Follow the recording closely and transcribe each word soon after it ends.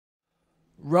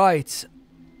Right,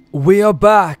 we are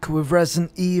back with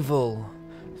Resident Evil.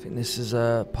 I think this is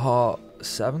part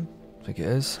 7, I think it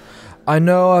is. I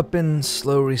know I've been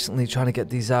slow recently trying to get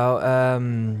these out.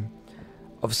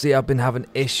 Obviously I've been having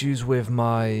issues with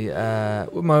my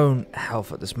own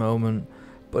health at this moment,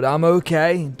 but I'm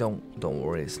okay. Don't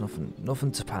worry, it's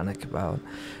nothing to panic about.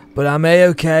 But I'm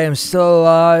a-okay, I'm still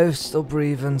alive, still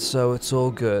breathing, so it's all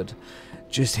good.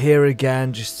 Just here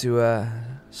again, just to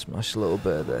smash a little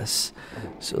bit of this.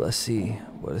 So let's see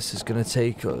where this is gonna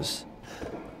take us.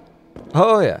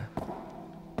 Oh yeah.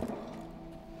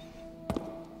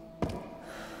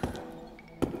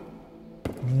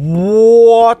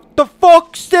 What the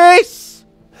fuck's this?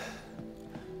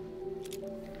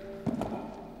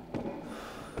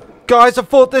 Guys, I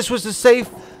thought this was a safe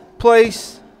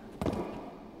place.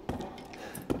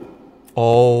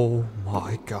 Oh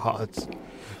my god.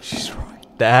 She's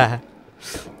right there.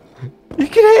 You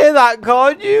can hear that,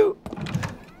 can't you?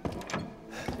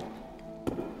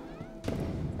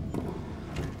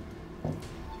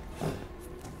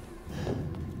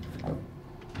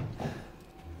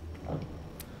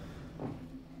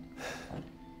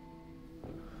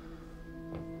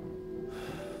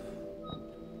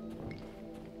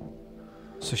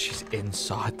 So she's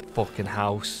inside the fucking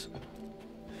house.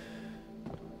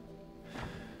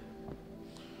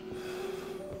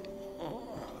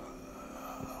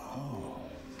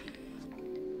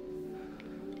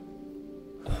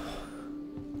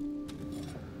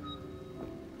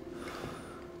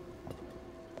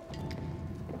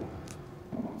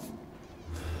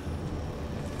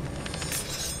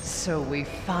 So we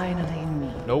finally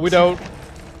meet. No, we don't.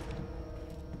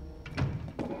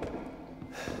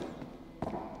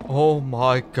 Oh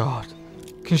my god.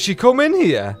 Can she come in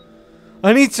here?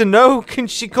 I need to know. Can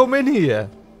she come in here?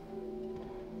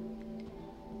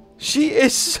 She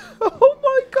is. Oh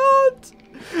my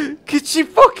god. Can she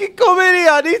fucking come in here?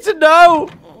 I need to know.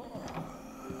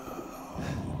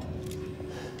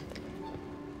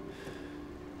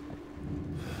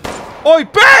 Oi,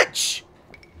 bitch!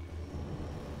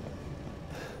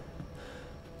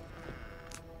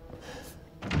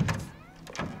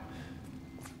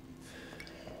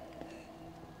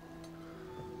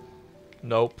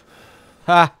 Nope.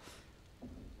 Ha!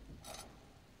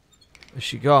 Is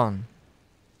she gone?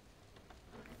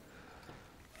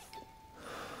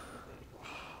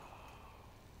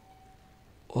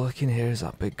 All I can hear is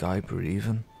that big guy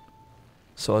breathing.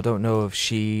 So I don't know if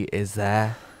she is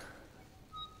there.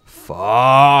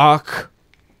 Fuck!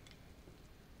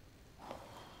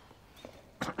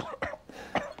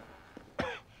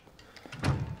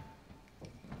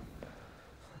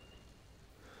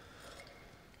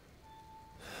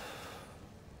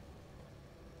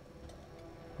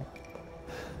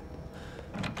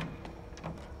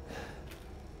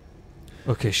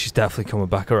 Okay, she's definitely coming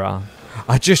back around.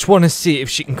 I just want to see if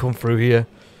she can come through here.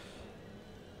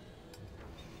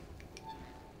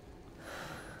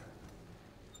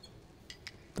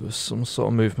 There was some sort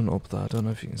of movement up there. I don't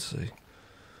know if you can see.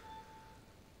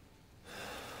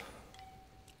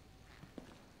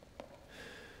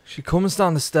 She comes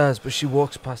down the stairs, but she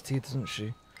walks past here, doesn't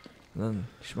she? And then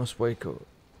she must wake up.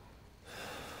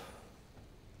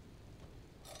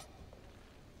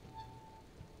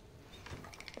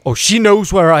 Oh, she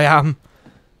knows where I am.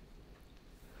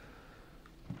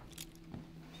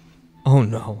 Oh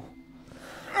no.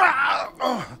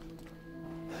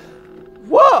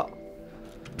 What?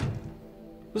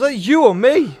 Was that you or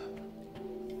me?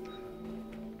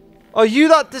 Are you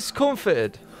that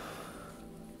discomfited?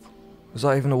 Was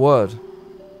that even a word?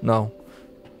 No.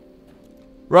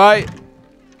 Right.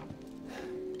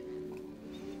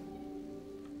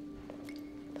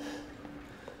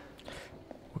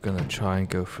 We're gonna try and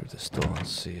go through this door and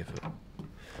see if it...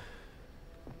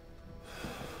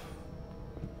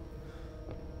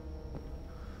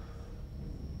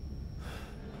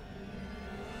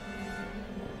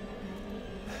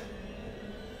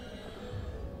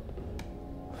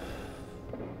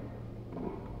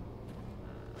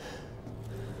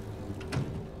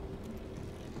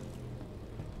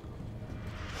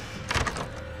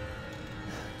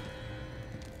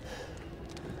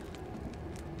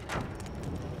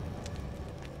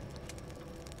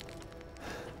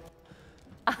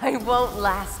 I won't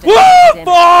last. What? Dinner.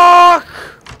 Fuck!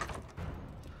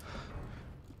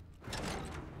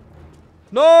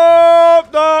 No!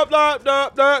 No! No! No!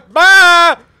 No!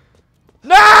 Bah!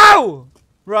 No!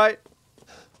 Right.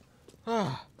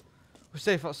 Ah, we're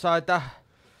safe outside. That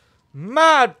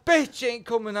mad bitch ain't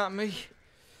coming at me.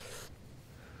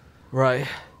 Right.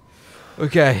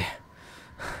 Okay.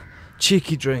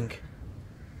 Cheeky drink.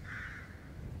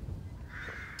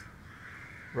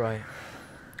 Right.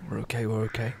 We're okay, we're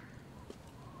okay.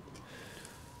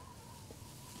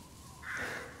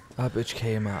 That bitch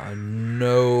came out of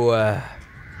nowhere.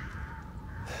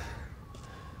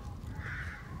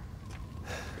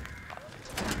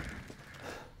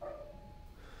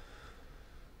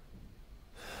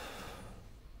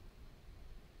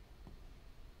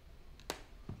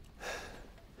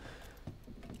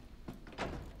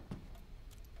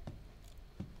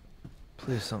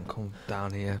 Please don't come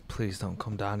down here. Please don't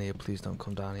come down here. Please don't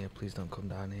come down here. Please don't come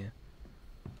down here.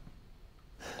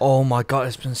 Oh my god,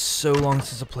 it's been so long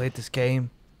since I played this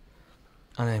game.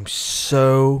 And I'm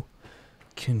so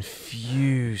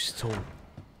confused to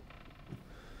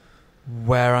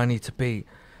where I need to be.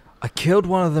 I killed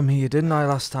one of them here, didn't I,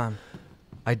 last time?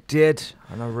 I did.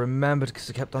 And I remembered because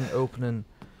I kept on opening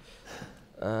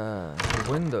the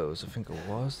windows, I think it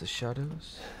was. The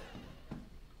shadows.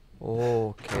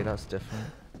 Okay, that's different,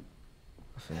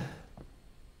 I think.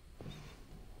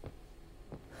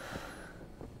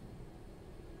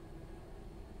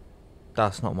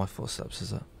 That's not my footsteps,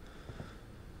 is it?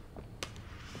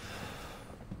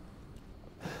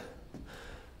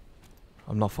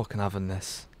 I'm not fucking having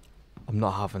this. I'm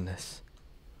not having this.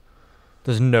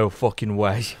 There's no fucking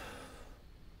way.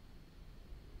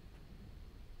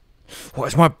 What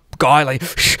is my guy like?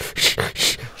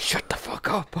 Shut the fuck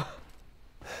up.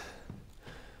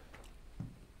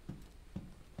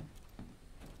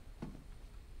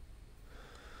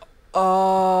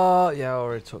 Yeah, I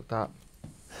already took that.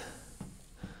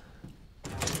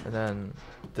 And then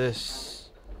this.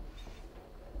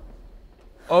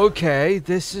 Okay,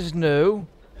 this is new.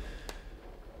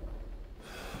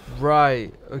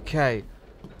 Right, okay.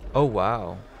 Oh,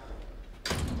 wow.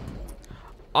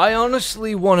 I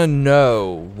honestly want to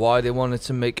know why they wanted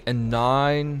to make a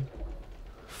 9.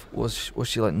 Was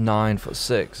she like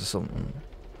 9'6" or something?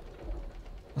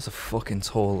 That's a fucking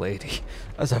tall lady.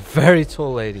 That's a very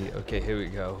tall lady. Okay, here we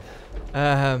go.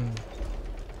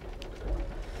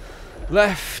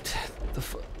 Left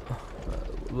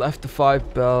the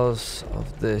 5 bells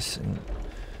of this and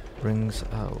rings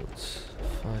out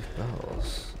 5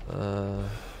 bells.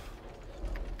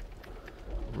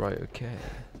 Right, okay.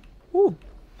 Woo.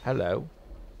 Hello.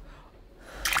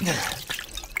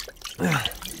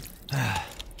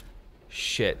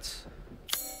 Shit.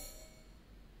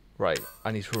 Right,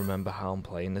 I need to remember how I'm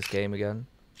playing this game again.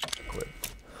 Quick.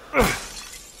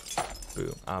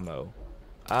 Boom, ammo.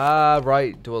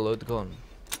 Right, do I load the gun?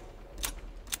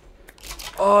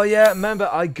 Oh yeah, remember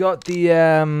I got the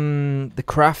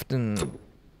crafting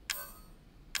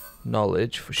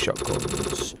knowledge for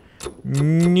shotguns.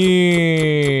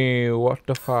 No, what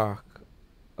the fuck?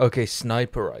 Okay,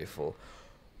 sniper rifle.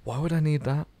 Why would I need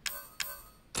that?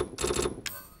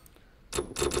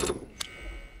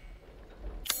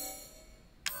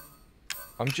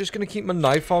 I'm just gonna keep my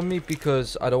knife on me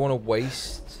because I don't want to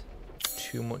waste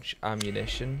too much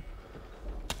ammunition.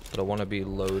 But I want to be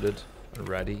loaded and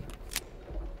ready.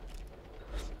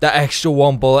 That extra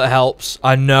 1 bullet helps.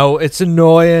 I know, it's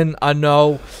annoying. I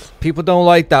know. People don't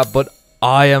like that, but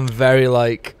I am very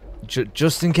like,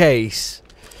 just in case.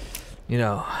 You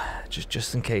know,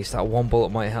 just in case that 1 bullet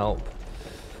might help.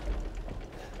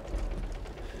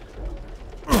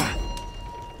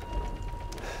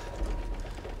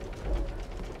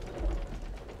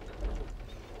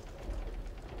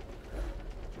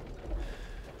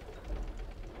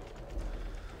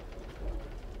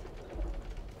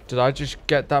 Did I just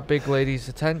get that big lady's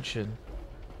attention?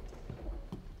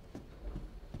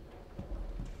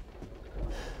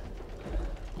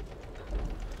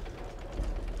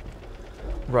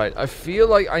 Right, I feel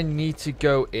like I need to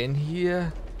go in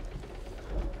here.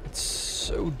 It's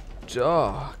so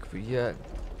dark, but yet...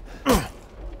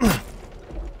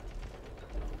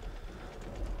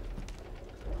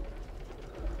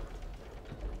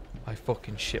 I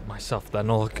fucking shit myself then.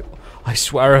 I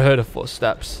swear I heard her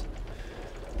footsteps.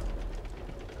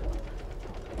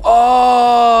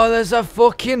 Oh, there's a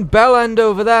fucking bell end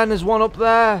over there and there's one up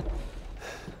there.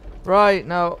 Right,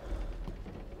 now...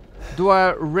 Do I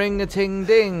ring a ting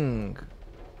ding?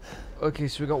 Okay,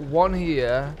 so we got one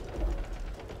here.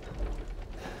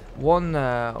 One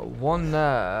there. One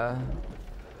there.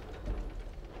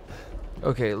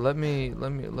 Okay, let me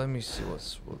see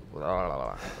what's...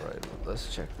 Right,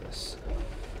 let's check this.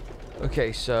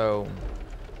 Okay, so...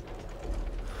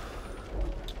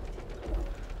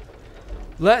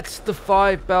 Let the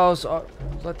 5 bells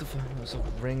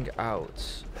ring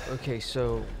out. Okay,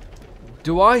 so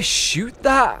do I shoot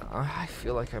that? I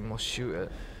feel like I must shoot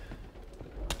it.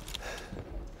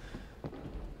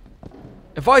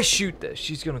 If I shoot this,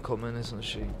 she's gonna come in, isn't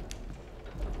she?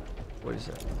 What is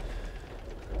it?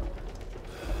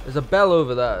 There's a bell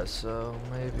over there, so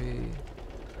maybe...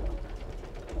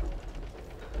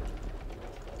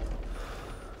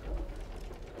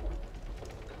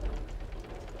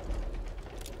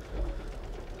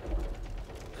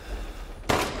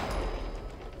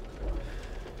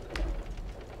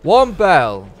 One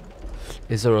bell!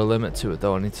 Is there a limit to it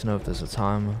though? I need to know if there's a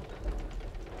timer.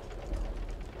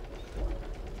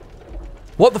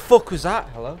 What the fuck was that?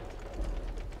 Hello?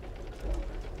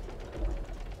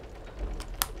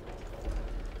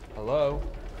 Hello?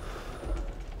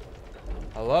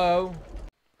 Hello?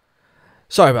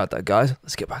 Sorry about that, guys.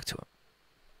 Let's get back to it.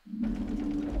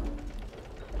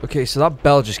 Okay, so that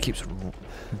bell just keeps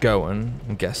going.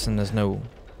 I'm guessing there's no...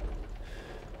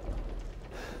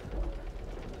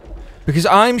 Because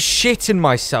I'm shitting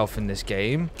myself in this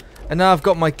game. And now I've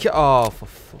got my oh, for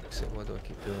fuck's sake. Why do I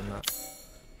keep doing that?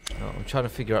 No, I'm trying to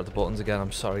figure out the buttons again.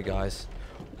 I'm sorry, guys.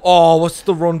 Oh, what's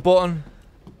the run button?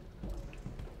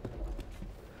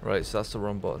 Right, so that's the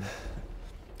run button.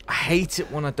 I hate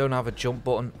it when I don't have a jump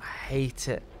button. I hate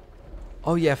it.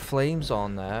 Oh, yeah, flames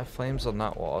on there. Flames on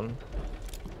that one.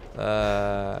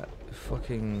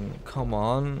 Fucking... Come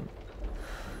on.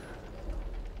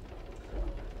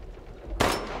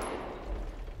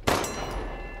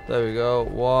 There we go.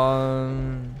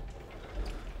 One.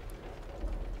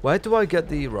 Where do I get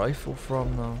the rifle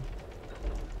from now?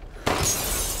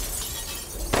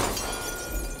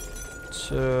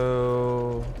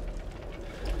 Two.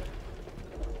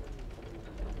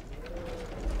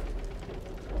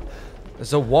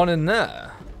 There's a one in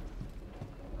there.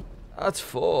 That's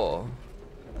four.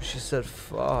 She said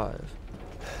five.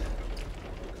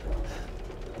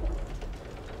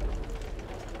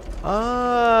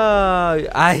 Ah,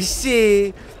 I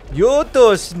see. You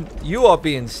are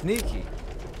being sneaky.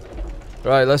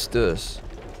 Right, let's do this.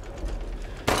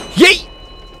 Yay!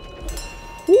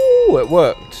 Ooh, it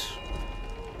worked.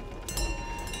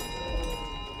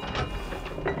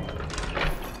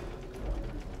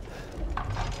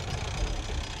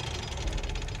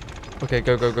 Okay,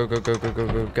 go, go, go, go, go, go, go,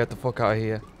 go. Get the fuck out of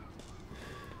here.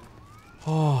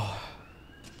 Oh,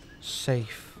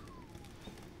 safe.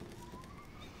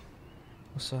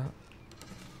 What's that?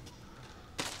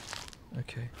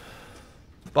 Okay.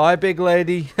 Bye, big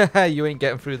lady. You ain't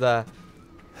getting through there.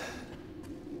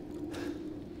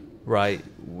 Right.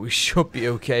 We should be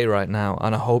okay right now.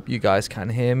 And I hope you guys can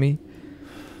hear me.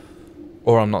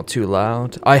 Or I'm not too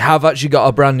loud. I have actually got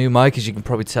a brand new mic, as you can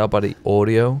probably tell by the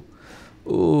audio.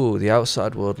 Ooh, the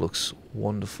outside world looks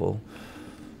wonderful.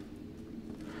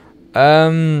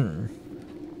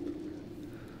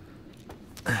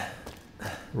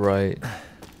 Right.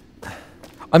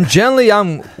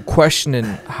 I'm questioning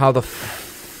how the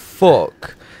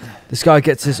fuck this guy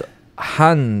gets his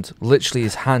hand, literally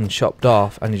his hand chopped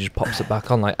off, and he just pops it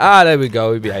back on like, ah, there we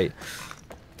go, we'll be 8.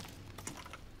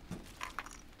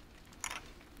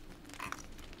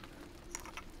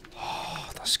 Oh,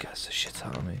 that scares the shit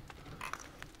out of me.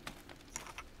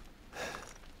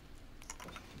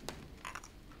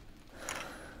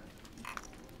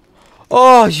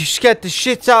 Oh, you scared the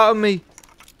shit out of me.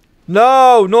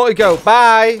 No, naughty go.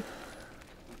 Bye.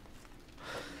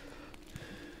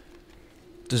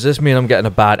 Does this mean I'm getting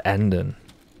a bad ending?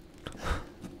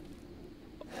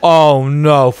 Oh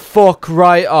no, fuck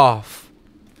right off.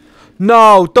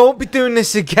 No, don't be doing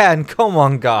this again. Come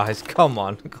on, guys. Come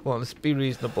on. Come on, let's be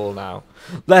reasonable now.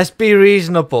 Let's be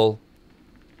reasonable.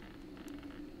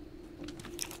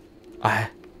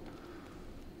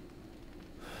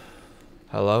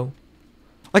 Hello?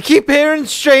 I keep hearing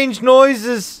strange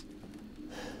noises.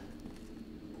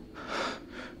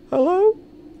 Hello?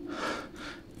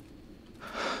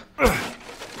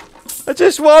 I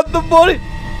just want the money.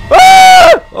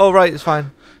 Ah! Oh, right, it's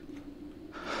fine.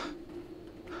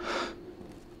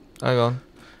 Hang on.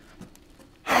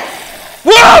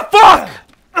 Whoa, fuck!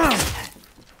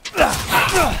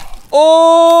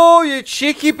 Oh, you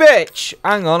cheeky bitch.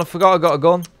 Hang on, I forgot I got a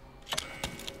gun.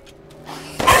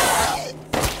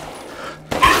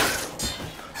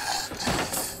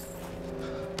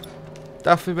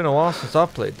 Definitely been a while since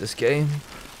I've played this game.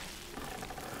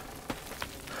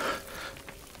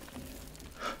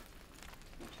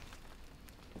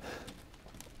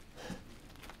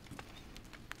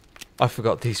 I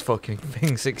forgot these fucking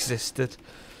things existed.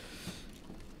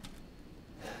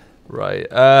 Right,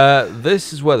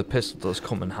 this is where the pistol does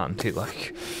come in handy,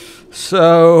 like.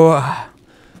 So...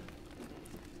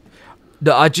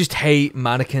 I just hate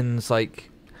mannequins, like...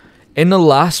 In the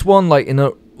last one, like,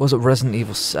 was it Resident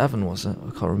Evil 7, was it?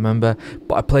 I can't remember.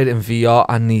 But I played it in VR,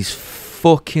 and these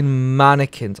fucking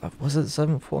mannequins... Was it the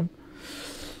 7th one?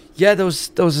 Yeah, there was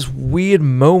this weird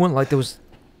moment, like, there was...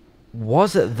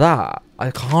 Was it that?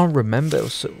 I can't remember. It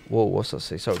was so, whoa, what's that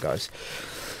say? Sorry, guys.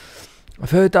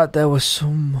 I've heard that there was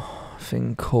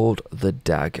something called the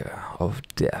Dagger of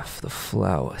Death, the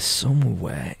flower,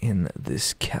 somewhere in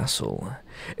this castle.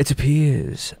 It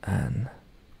appears and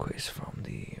quotes from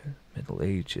the Middle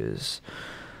Ages.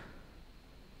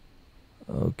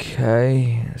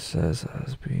 Okay, it says it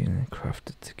has been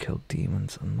crafted to kill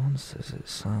demons and monsters. It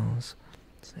sounds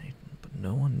Satan, but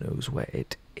no one knows where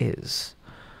it is.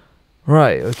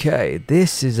 Right, okay,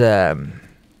 this is have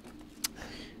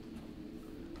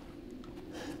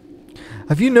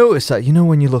you noticed that, you know,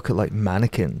 when you look at like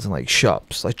mannequins and like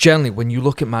shops, like generally when you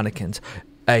look at mannequins,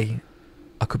 I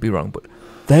could be wrong, but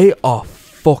they are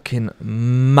fucking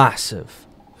massive.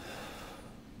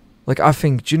 Like, I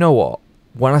think, do you know what?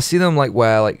 When I see them like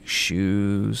wear like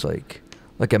shoes, like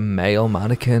a male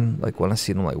mannequin, like when I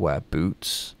see them like wear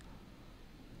boots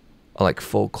or like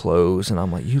full clothes, and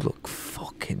I'm like, you look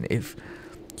fucking, if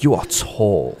you are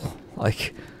tall,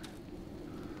 like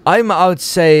I would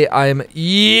say I'm,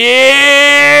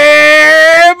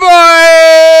 yeah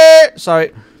boy.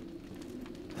 Sorry.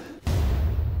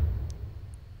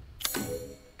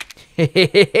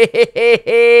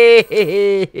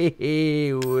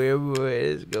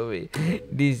 Where's going?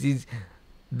 This is.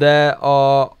 There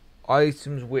are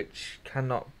items which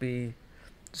cannot be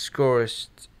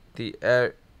discouraged. The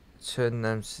air turn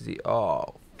them to the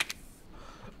oh.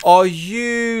 Are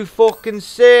you fucking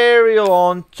cereal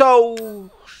on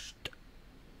toast?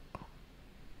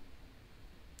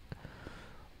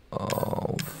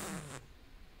 Oh.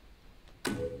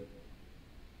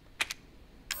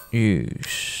 You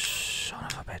son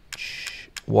of a bitch.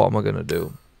 What am I gonna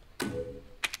do?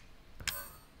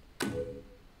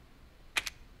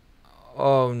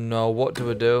 Oh no, what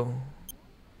do I do?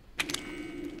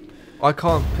 I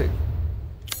can't pick.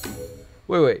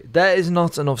 Wait. There is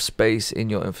not enough space in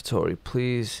your inventory.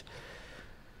 Please.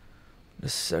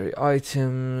 Necessary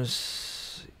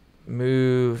items.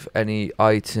 Move any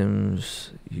items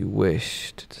you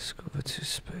wish to discover to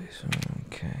space.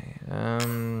 Okay.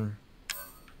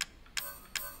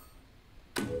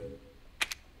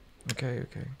 Okay.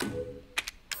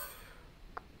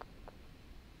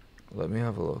 Let me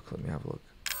have a look.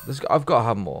 I've got to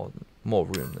have more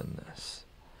room than this.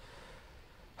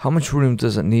 How much room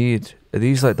does it need? Are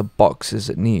these like the boxes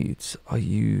it needs? Are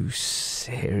you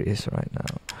serious right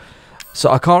now?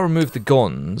 So I can't remove the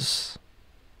guns.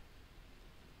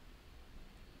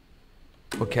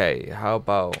 Okay, how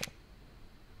about...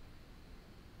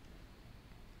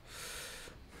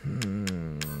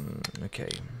 okay.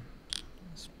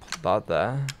 Let's put that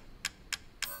there.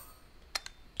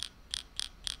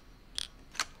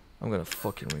 I'm gonna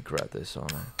fucking regret this,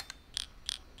 aren't I?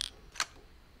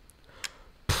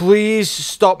 Please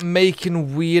stop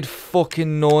making weird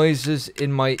fucking noises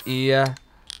in my ear.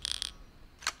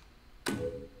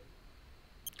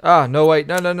 Ah, no, wait.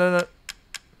 No.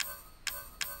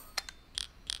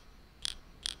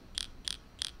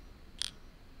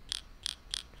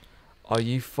 Are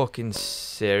you fucking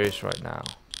serious right now?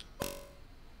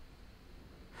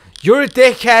 You're a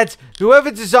dickhead.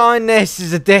 Whoever designed this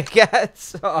is a dickhead.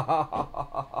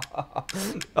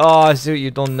 Oh, I see what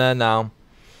you've done there now.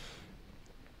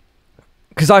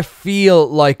 Because I feel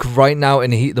like right now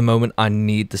in the heat of the moment, I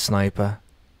need the sniper.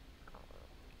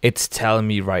 It's telling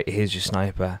me, right, here's your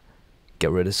sniper.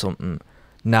 Get rid of something.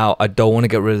 Now, I don't want to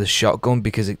get rid of the shotgun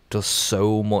because it does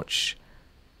so much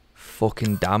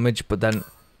fucking damage. But then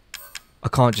I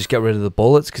can't just get rid of the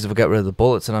bullets, because if I get rid of the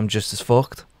bullets, then I'm just as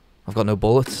fucked. I've got no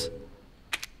bullets.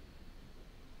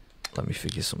 Let me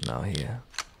figure something out here.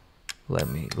 Let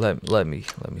me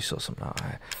sort something out.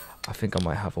 I think I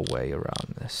might have a way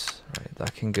around this. Right,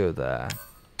 that can go there.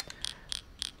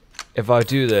 If I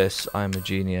do this, I'm a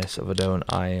genius. If I don't,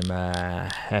 I am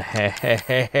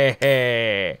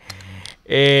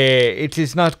it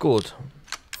is not good.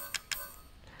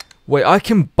 Wait, I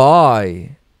can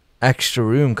buy extra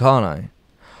room, can't I?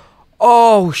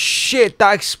 Oh shit,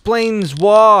 that explains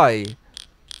why.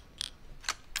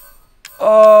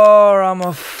 Oh, I'm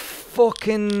a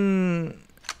fucking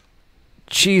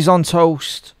cheese on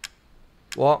toast.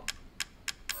 What?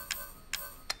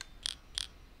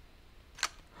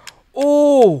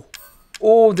 Oh,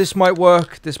 this might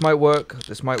work. This might work.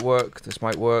 Please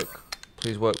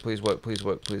work.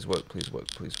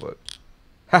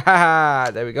 Ha ha!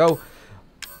 There we go.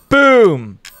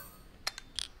 Boom.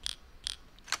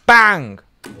 Bang.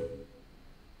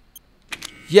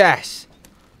 Yes.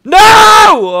 No!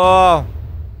 Oh.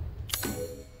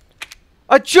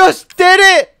 I just did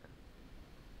it.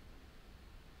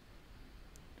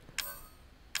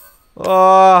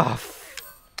 Oh.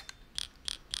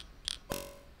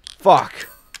 Fuck.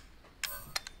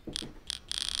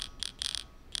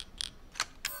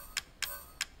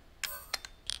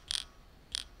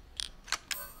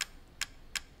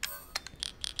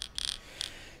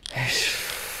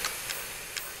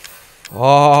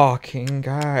 Fucking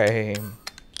game.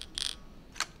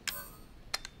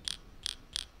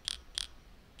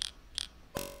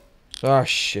 Ah,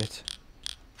 shit.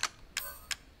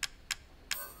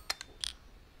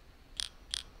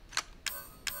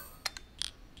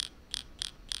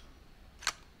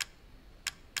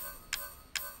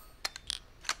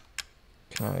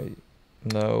 Can I...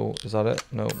 No. Is that it?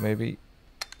 No, maybe.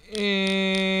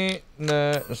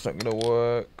 No, that's not gonna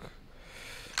work.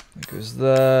 It goes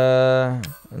there.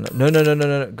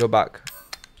 No. Go back.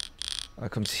 That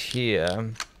comes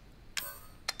here.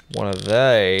 One of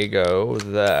they go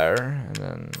there, and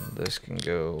then this can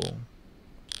go.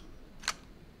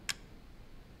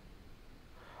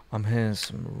 I'm hearing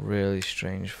some really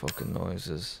strange fucking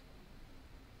noises.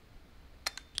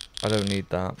 I don't need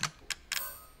that.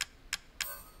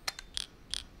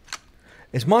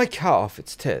 Is my cat off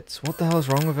its tits? What the hell is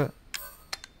wrong with it?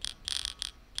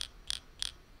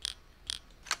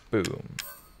 Boom.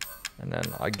 And then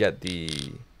I get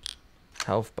the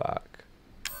health back.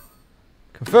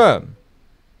 Confirm.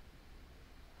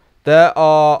 There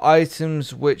are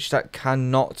items that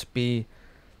cannot be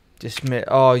dismissed.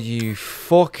 Are you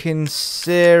fucking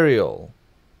serial?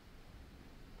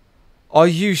 Are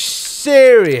you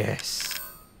serious?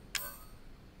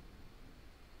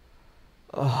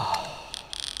 Oh.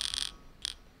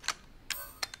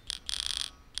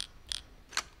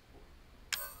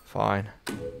 Fine.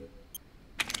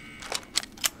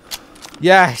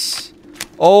 Yes.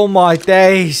 Oh my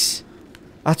days.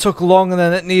 That took longer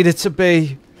than it needed to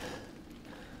be.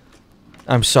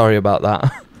 I'm sorry about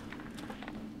that.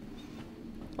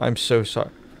 I'm so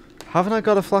sorry. Haven't I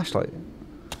got a flashlight?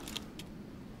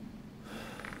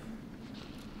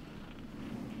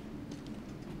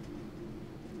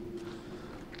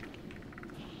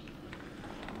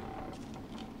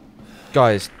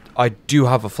 Guys, I do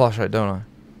have a flashlight, don't I?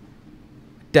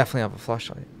 Definitely have a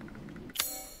flashlight.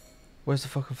 Where's the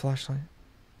fucking flashlight?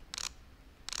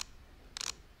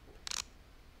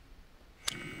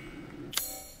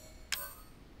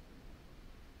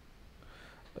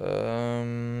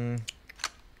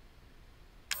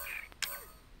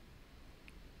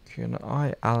 Can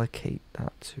I allocate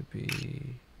that to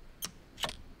be...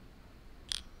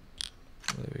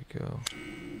 There we go.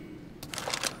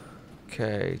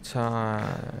 Okay,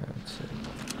 time to...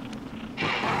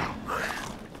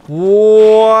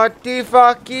 What the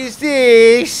fuck is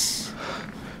this?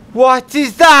 What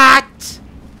is that?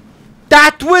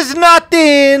 That was not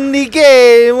in the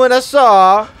game when I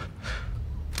saw.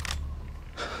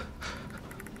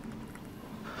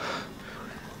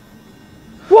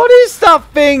 What is that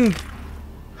thing?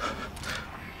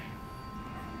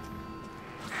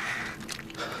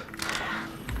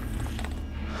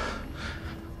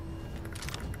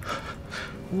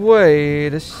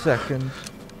 Wait a second.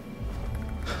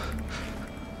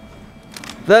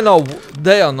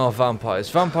 They are not vampires.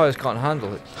 Vampires can't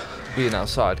handle it being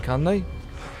outside, can they?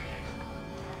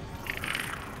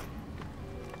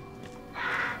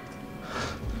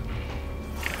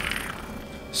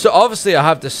 So obviously I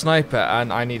have the sniper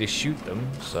and I need to shoot them,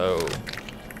 so...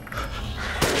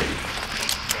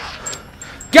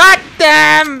 God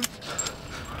damn!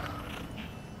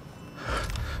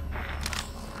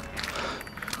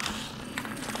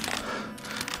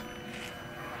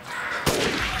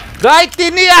 Right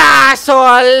in the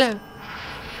asshole!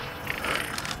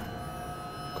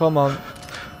 Come on.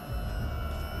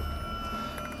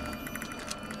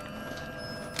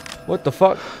 What the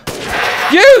fuck?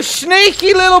 You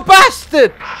sneaky little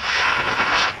bastard!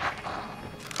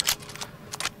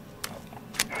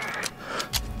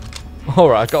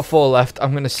 Alright, I got 4 left.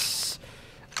 I'm gonna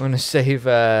save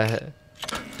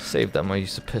them. I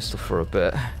used a pistol for a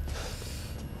bit.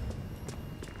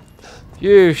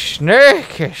 You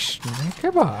sneaky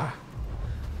boy.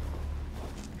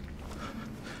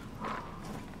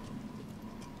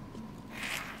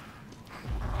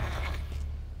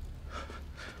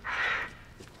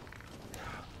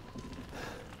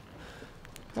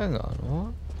 Hang on,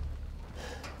 what?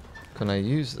 Can I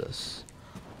use this?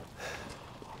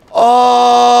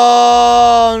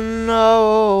 Oh,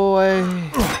 no way.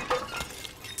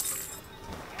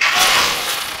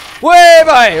 Wait,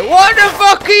 mate, what the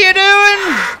fuck are you doing?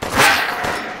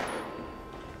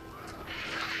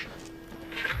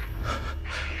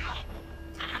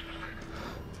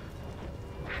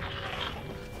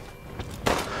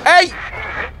 Hey!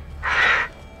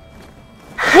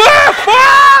 What?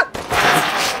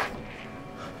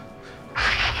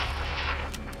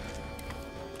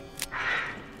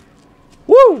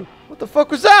 fuck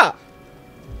was that?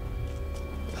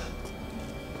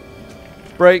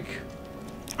 Break.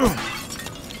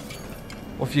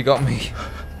 What have you got me?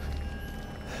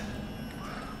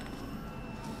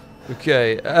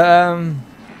 Okay,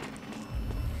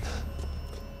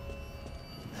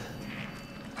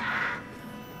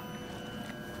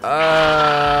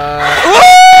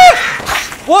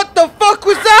 what the fuck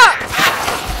was that?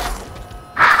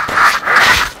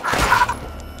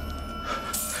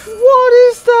 What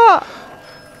is that?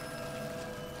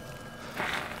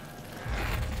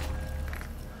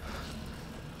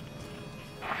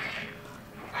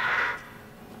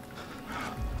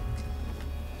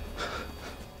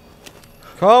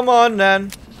 Come on,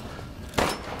 then.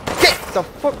 Get the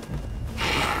fuck.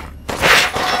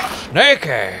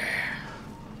 Snakey.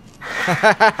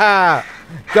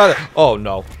 Got it. Oh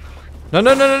no. No,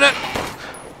 no, no, no, no.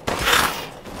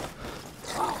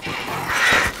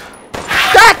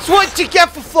 That's what you get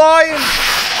for flying.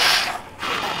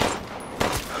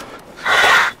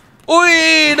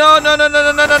 Oi! No, no, no, no,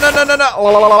 no, no, no, no, no, no,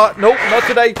 no. Nope, not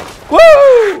today.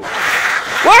 Woo!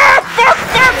 Wah! Fuck,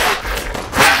 fuck!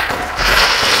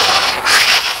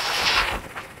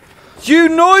 You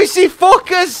noisy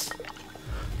fuckers!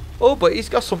 Oh, but he's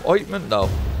got some ointment though.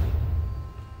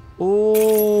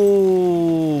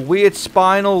 Oh, weird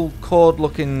spinal cord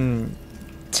looking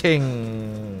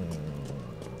ting.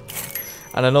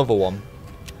 And another one.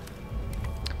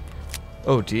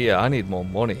 Oh dear, I need more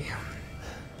money.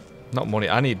 Not money,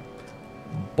 I need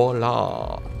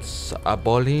bullets. A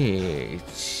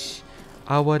bullet.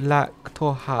 I would like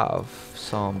to have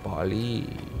some bullet.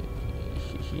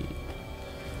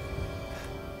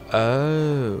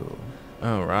 Oh,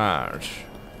 alright.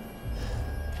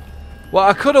 Well,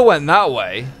 I could have went that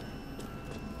way,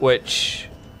 which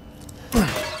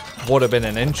would have been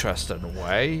an interesting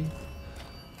way.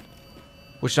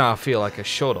 Which now I feel like I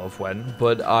should have went,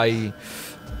 but I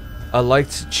like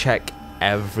to check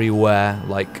everywhere,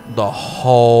 like the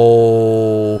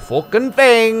whole fucking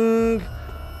thing.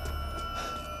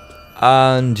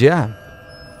 And yeah.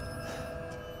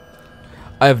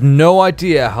 I have no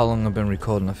idea how long I've been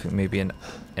recording. I think maybe an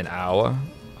hour.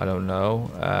 I don't know.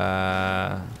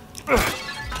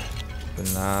 But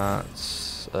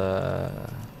that's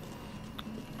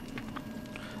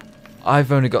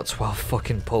I've only got 12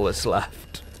 fucking bullets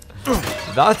left.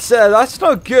 That's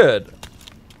not good.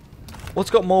 What's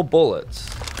got more bullets?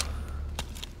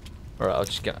 Alright, I'll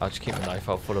just keep my knife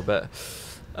out for a bit.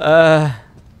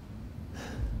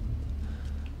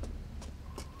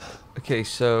 Okay,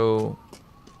 so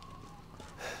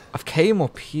I've came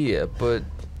up here, but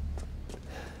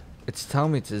it's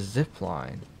telling me to zip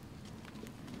line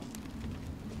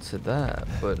to there,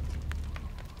 but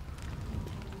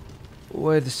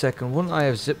wait a second, wouldn't I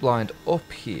have ziplined up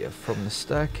here from the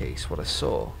staircase, what I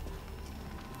saw?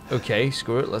 Okay,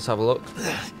 screw it, let's have a look.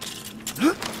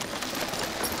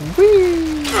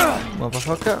 Whee!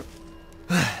 Motherfucker.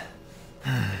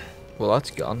 Well,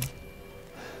 that's gone.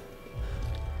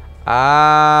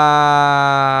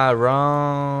 Ah,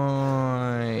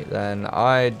 right then.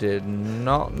 I did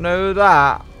not know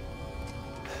that.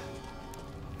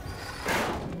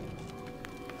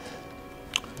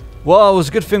 Well, it was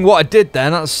a good thing what I did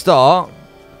then at the start.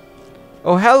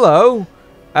 Oh, hello.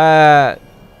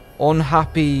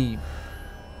 Unhappy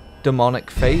demonic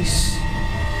face.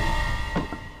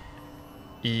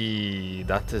 Eee,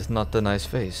 that is not a nice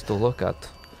face to look at.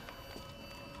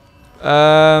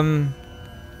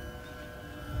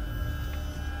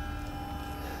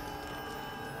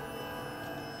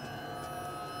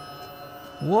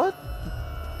 What?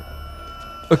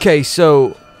 Okay,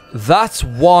 so that's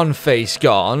one face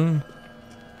gone.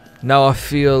 Now I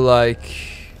feel like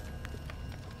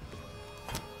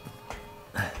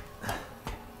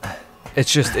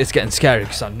it's getting scary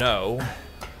because I know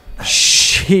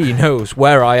she knows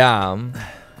where I am.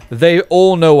 They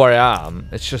all know where I am.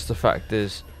 It's just the fact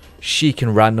is she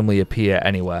can randomly appear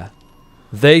anywhere.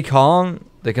 They can't.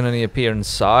 They can only appear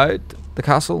inside the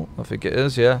castle. I think it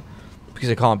is, yeah. Because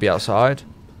they can't be outside.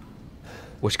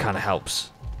 Which kind of helps.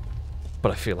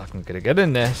 But I feel like I'm going to get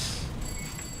in this.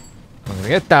 I'm going to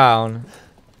get down.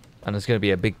 And there's going to be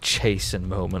a big chasing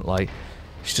moment. Like,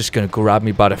 she's just going to grab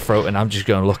me by the throat. And I'm just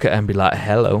going to look at her and be like,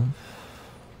 hello.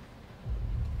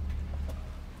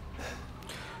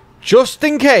 Just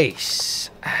in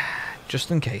case. Just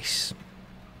in case.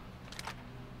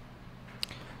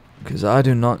 Because I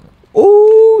do not...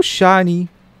 Oh, shiny.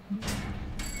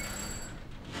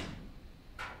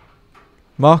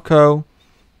 Marco.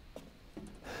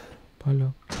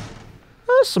 Hello.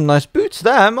 There's some nice boots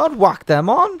there. I'd whack them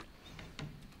on.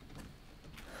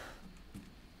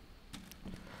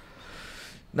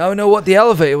 Now I know what the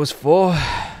elevator was for.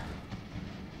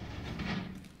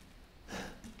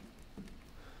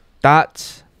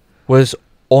 That was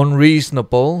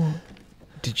unreasonable.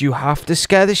 Did you have to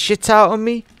scare the shit out of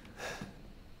me?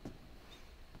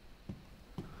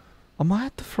 Am I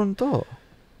at the front door?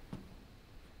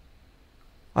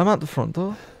 I'm at the front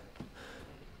door.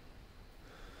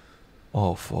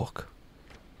 Oh, fuck.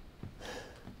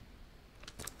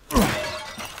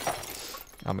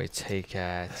 I may take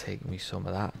me some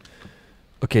of that.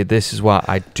 Okay, this is why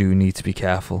I do need to be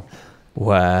careful.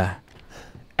 Where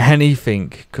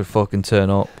anything could fucking turn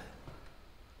up.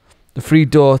 The three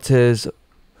daughters.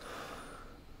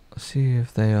 Let's see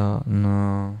if they are.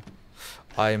 No.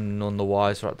 I am none the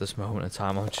wiser at this moment in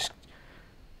time. I'm just.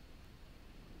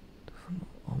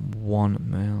 One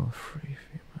male, 3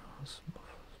 females.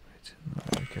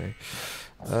 Okay.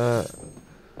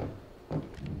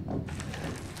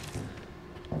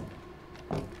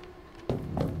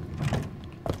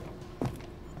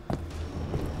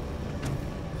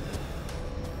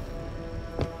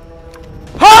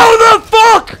 How the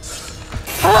fuck?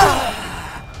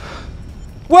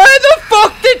 Where the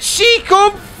fuck did she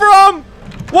come from?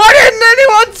 Why didn't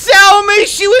anyone tell me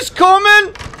she was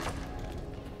coming?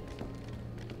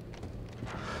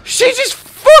 She just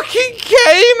fucking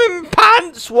came in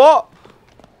pants, what?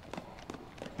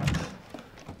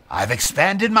 I've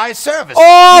expanded my service.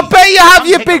 Oh, I bet you have,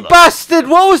 you Take a big look. bastard.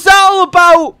 What was that all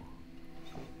about?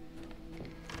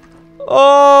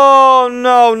 Oh,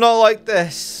 no, not like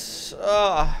this.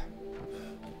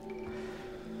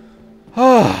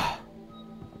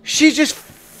 She just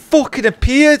fucking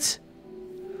appeared.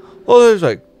 Oh, it was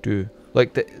like, dude.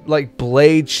 Like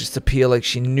blades just appear like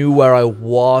she knew where I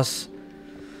was.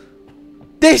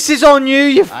 This is on you,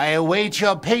 you. I await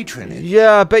your patronage.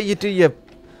 Yeah, I bet you do. You.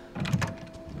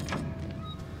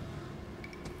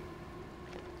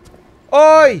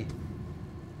 Oi!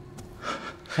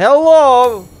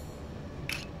 Hello,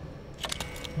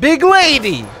 big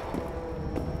lady.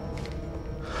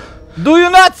 Do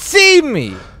you not see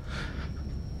me?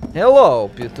 Hello,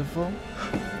 beautiful.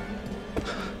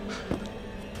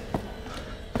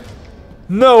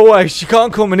 No way, she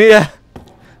can't come in here.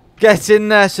 Get in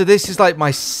there. So this is like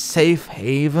my safe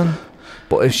haven.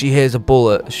 But if she hears a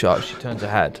bullet shot, she turns her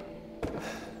head.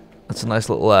 That's a nice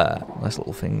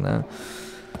little thing there.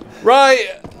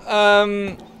 Right.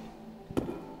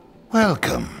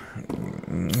 Welcome.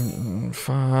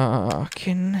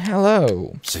 Fucking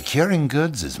hello. Securing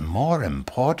goods is more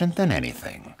important than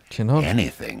anything. You know,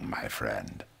 Anything, my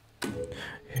friend.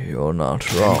 you're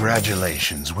not wrong.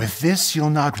 Congratulations. With this, you'll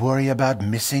not worry about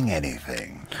missing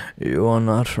anything. You are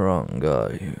not wrong,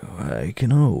 are you? I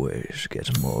can always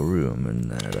get more room in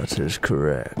there. That is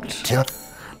correct. Till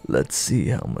Let's see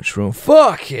how much room.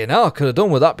 Fucking hell, I could have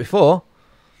done with that before.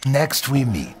 next we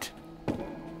meet.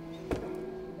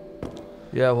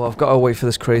 Yeah, well, I've got to wait for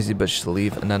this crazy bitch to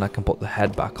leave, and then I can put the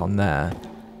head back on there.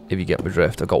 If you get my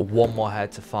drift, I've got one more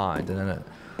head to find, and then it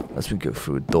lets me go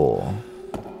through a door.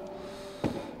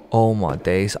 Oh my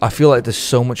days. I feel like there's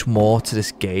so much more to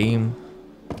this game.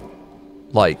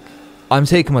 Like, I'm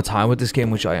taking my time with this game,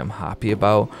 which I am happy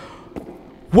about.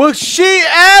 Will she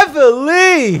ever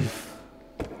leave?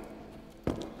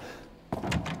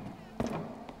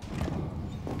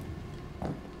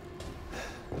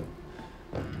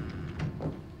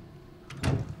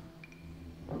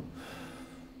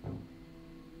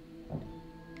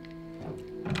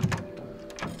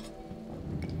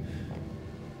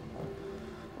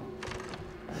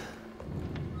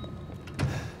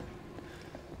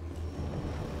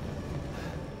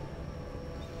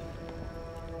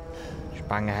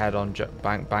 Bang ahead on,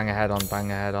 bang ahead on,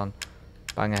 bang ahead on,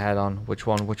 bang ahead on. Which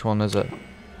one is it?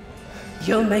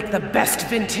 You'll make the best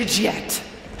vintage yet.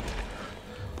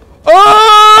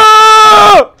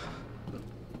 Oh!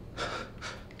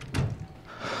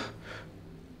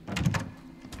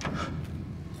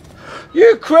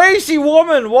 You crazy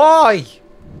woman, why?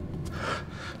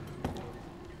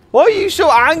 Why are you so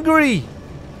angry?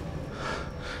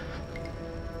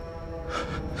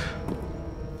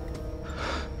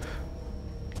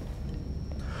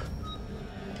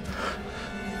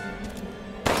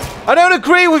 I don't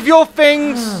agree with your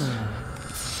things.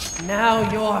 Now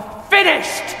you're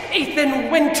finished, Ethan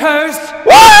Winters!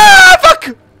 Ah,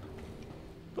 fuck!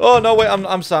 Oh no, wait,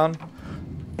 I'm sound.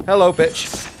 Hello,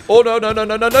 bitch. Oh no, no, no,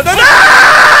 no, no, no, no, no!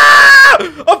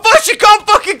 I thought she can't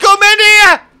fucking come in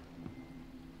here.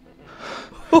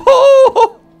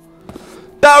 Oh,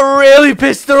 that really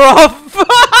pissed her off.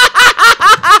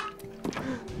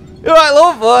 You're right,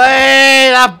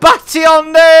 lovely. A batty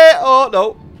on there. Oh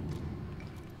no.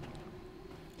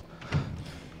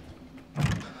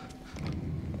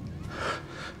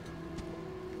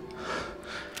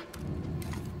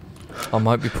 I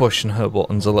might be pushing her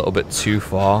buttons a little bit too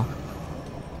far.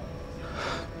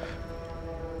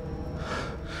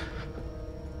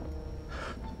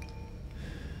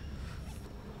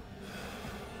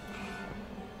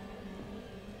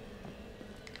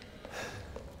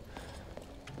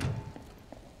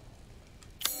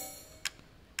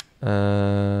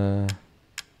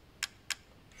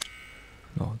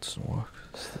 No, it doesn't work.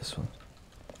 It's this one.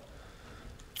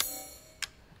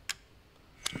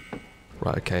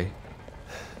 Right, okay.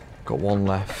 Got one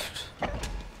left.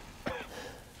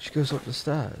 She goes up the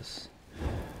stairs.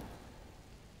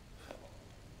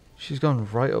 She's gone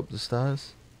right up the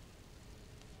stairs.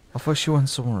 I thought she went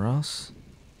somewhere else.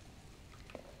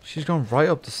 She's gone right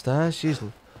up the stairs.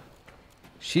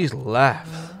 She's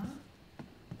left.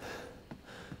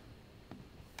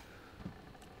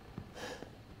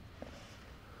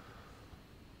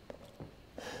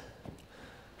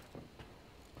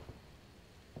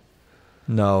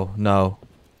 No, no.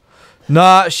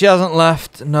 Nah, she hasn't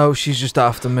left. No, she's just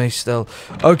after me still.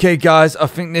 Okay, guys, I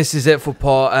think this is it for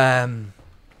part,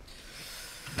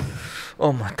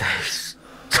 oh my days.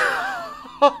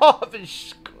 I've been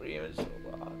screaming so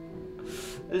loud.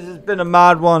 This has been a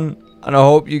mad one, and I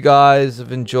hope you guys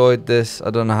have enjoyed this. I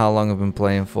don't know how long I've been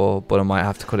playing for, but I might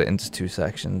have to cut it into 2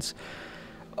 sections.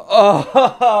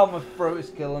 Oh, my throat is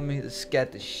killing me. It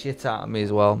scared the shit out of me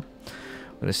as well.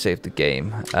 I'm gonna save the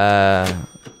game.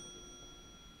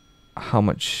 How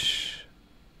much?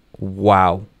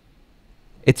 Wow.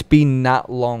 It's been that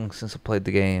long since I played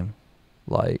the game.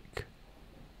 Like,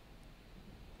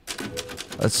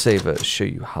 let's save it, show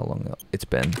you how long it's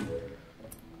been.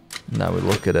 Now we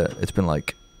look at it. It's been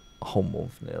like a whole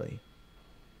month nearly.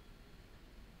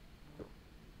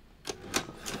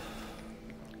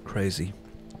 Crazy.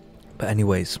 But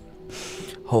anyways,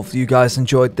 hopefully you guys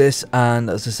enjoyed this, and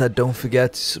as I said, don't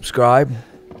forget to subscribe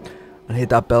and hit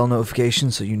that bell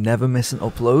notification so you never miss an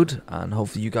upload, and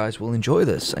hopefully you guys will enjoy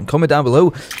this. And comment down below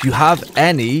if you have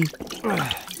any,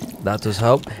 that does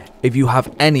help, if you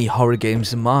have any horror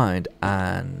games in mind.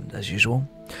 And as usual,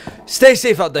 stay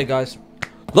safe out there, guys.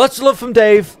 Lots of love from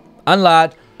Dave and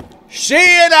Lad. See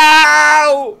you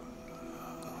now!